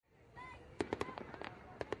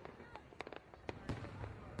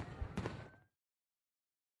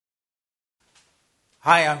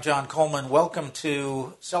Hi, I'm John Coleman. Welcome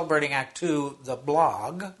to Celebrating Act Two, the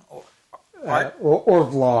blog, or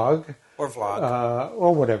vlog, or vlog.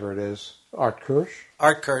 or whatever it is. Art Kirsch.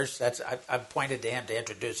 Art Kirsch. I've pointed to him to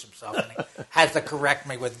introduce himself, and he has to correct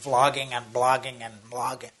me with vlogging and blogging and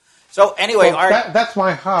blogging. So anyway, Well, Art. that's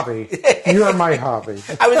my hobby. You're my hobby.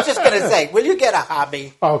 I was just going to say, will you get a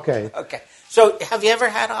hobby? Okay. Okay. So have you ever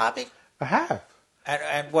had a hobby? I have.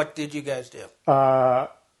 And what did you guys do?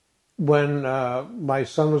 When my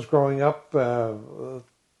son was growing up, 11,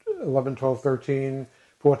 12, 13,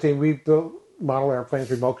 14, we built model airplanes,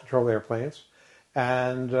 remote control airplanes,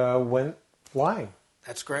 and went flying.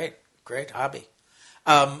 That's great. Great hobby.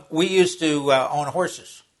 We used to own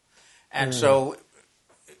horses. And so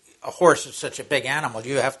a horse is such a big animal,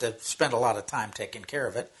 you have to spend a lot of time taking care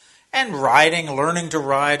of it. And riding, learning to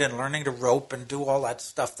ride and learning to rope and do all that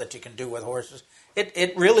stuff that you can do with horses.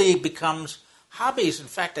 It really becomes hobbies. In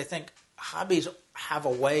fact, I think hobbies have a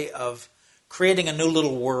way of creating a new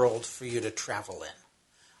little world for you to travel in.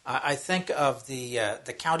 I think of the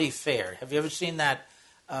county fair. Have you ever seen that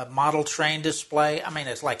model train display? I mean,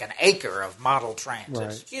 it's like an acre of model trains. Right.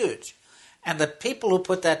 It's huge. And the people who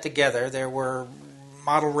put that together, there were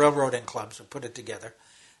model railroading clubs who put it together.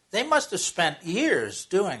 They must have spent years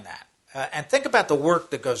doing that. And think about the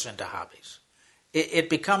work that goes into hobbies. It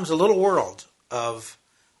becomes a little world of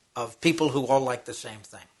people who all like the same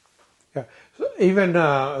thing. Yeah. So even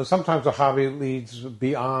sometimes a hobby leads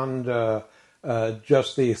beyond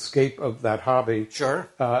just the escape of that hobby. Sure.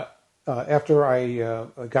 After I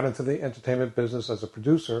got into the entertainment business as a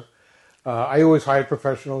producer, I always hired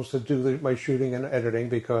professionals to do my shooting and editing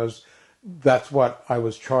because that's what I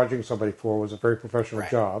was charging somebody for, was a very professional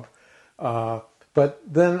job. But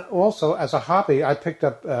then also as a hobby, I picked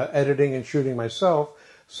up editing and shooting myself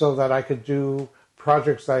so that I could do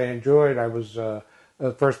projects that I enjoyed. I was the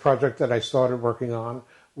first project that I started working on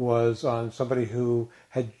was on somebody who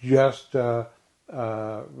had just had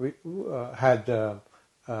a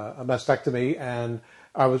mastectomy, and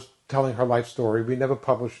I was telling her life story. We never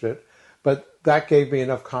published it, but that gave me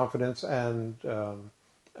enough confidence and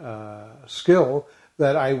skill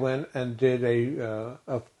that I went and did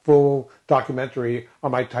a full documentary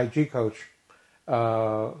on my Tai Chi coach.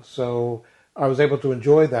 So I was able to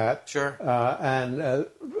enjoy that. Sure. And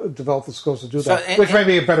develop the skills to do that, which made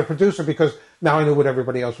me a better producer because now I knew what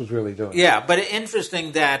everybody else was really doing. Yeah, but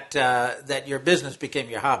interesting that that your business became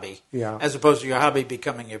your hobby, as opposed to your hobby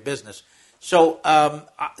becoming your business. So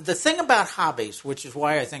the thing about hobbies, which is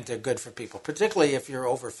why I think they're good for people, particularly if you're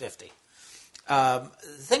over 50, the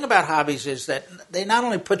thing about hobbies is that they not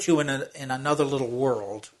only put you in another little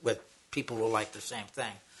world with people who like the same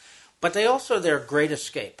thing, but they're a great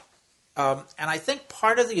escape. And I think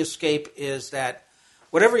part of the escape is that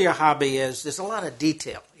whatever your hobby is, there's a lot of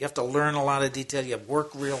detail. You have to learn a lot of detail. You have to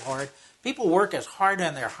work real hard. People work as hard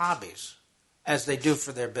on their hobbies as they do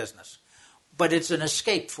for their business. But it's an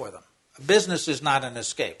escape for them. A business is not an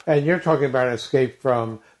escape. And you're talking about an escape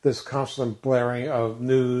from this constant blaring of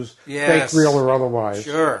news, yes. fake, real, or otherwise.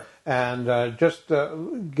 Sure. And just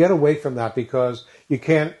get away from that because you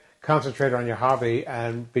can't concentrate on your hobby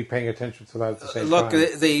and be paying attention to that at the same time. Look,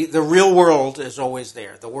 the real world is always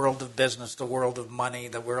there. The world of business, the world of money,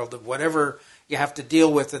 the world of whatever you have to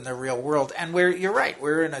deal with in the real world. And you're right,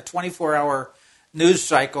 we're in a 24-hour news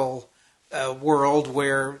cycle world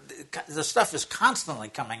where the stuff is constantly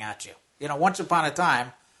coming at you. You know, once upon a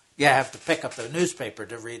time, you have to pick up the newspaper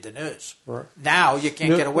to read the news. Right. Now you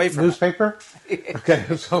can't get away from newspaper? Okay,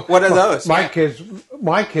 so what are those? My kids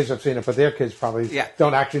have seen it, but their kids probably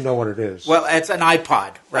don't actually know what it is. Well, it's an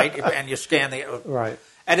iPod, right? And you scan the right.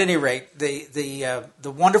 At any rate, the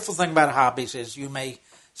wonderful thing about hobbies is you may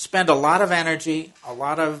spend a lot of energy, a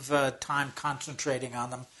lot of time concentrating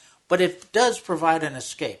on them, but it does provide an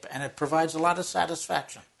escape, and it provides a lot of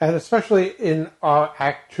satisfaction. And especially in our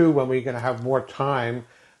Act 2, when we're going to have more time,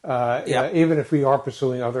 even if we are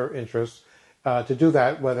pursuing other interests, to do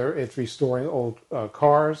that, whether it's restoring old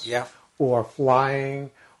cars, or flying,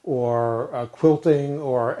 or quilting,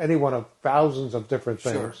 or any one of thousands of different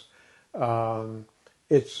things. Sure.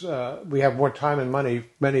 We have more time and money,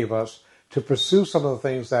 many of us, to pursue some of the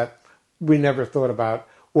things that we never thought about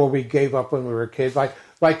or we gave up when we were kids, like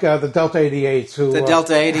the Delta 88s who the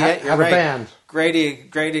Delta 88 had a band. Great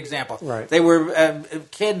example. Right. They were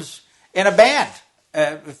kids in a band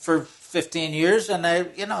for 15 years, and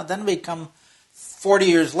then we come 40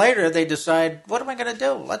 years later, they decide, what am I going to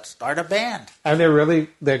do? Let's start a band. And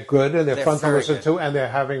they're good, and they're fun to listen to, and they're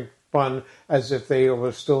having fun as if they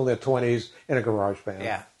were still in their 20s in a garage band.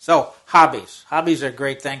 Yeah. So hobbies. Hobbies are a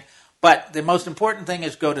great thing. But the most important thing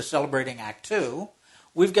is go to Celebrating Act 2,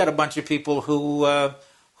 we've got a bunch of people who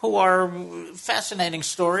are fascinating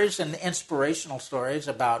stories and inspirational stories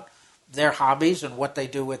about their hobbies and what they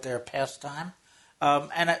do with their pastime.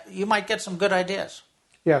 And you might get some good ideas.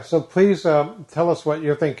 Yeah, so please tell us what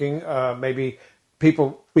you're thinking. Maybe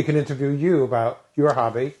we can interview you about your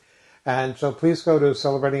hobby. And so please go to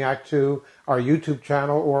Celebrating Act 2, our YouTube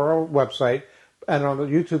channel or our website. And on the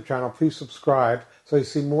YouTube channel, please subscribe so you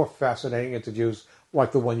see more fascinating interviews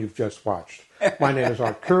like the one you've just watched. My name is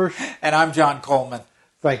Art Kirsch. And I'm John Coleman.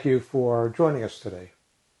 Thank you for joining us today.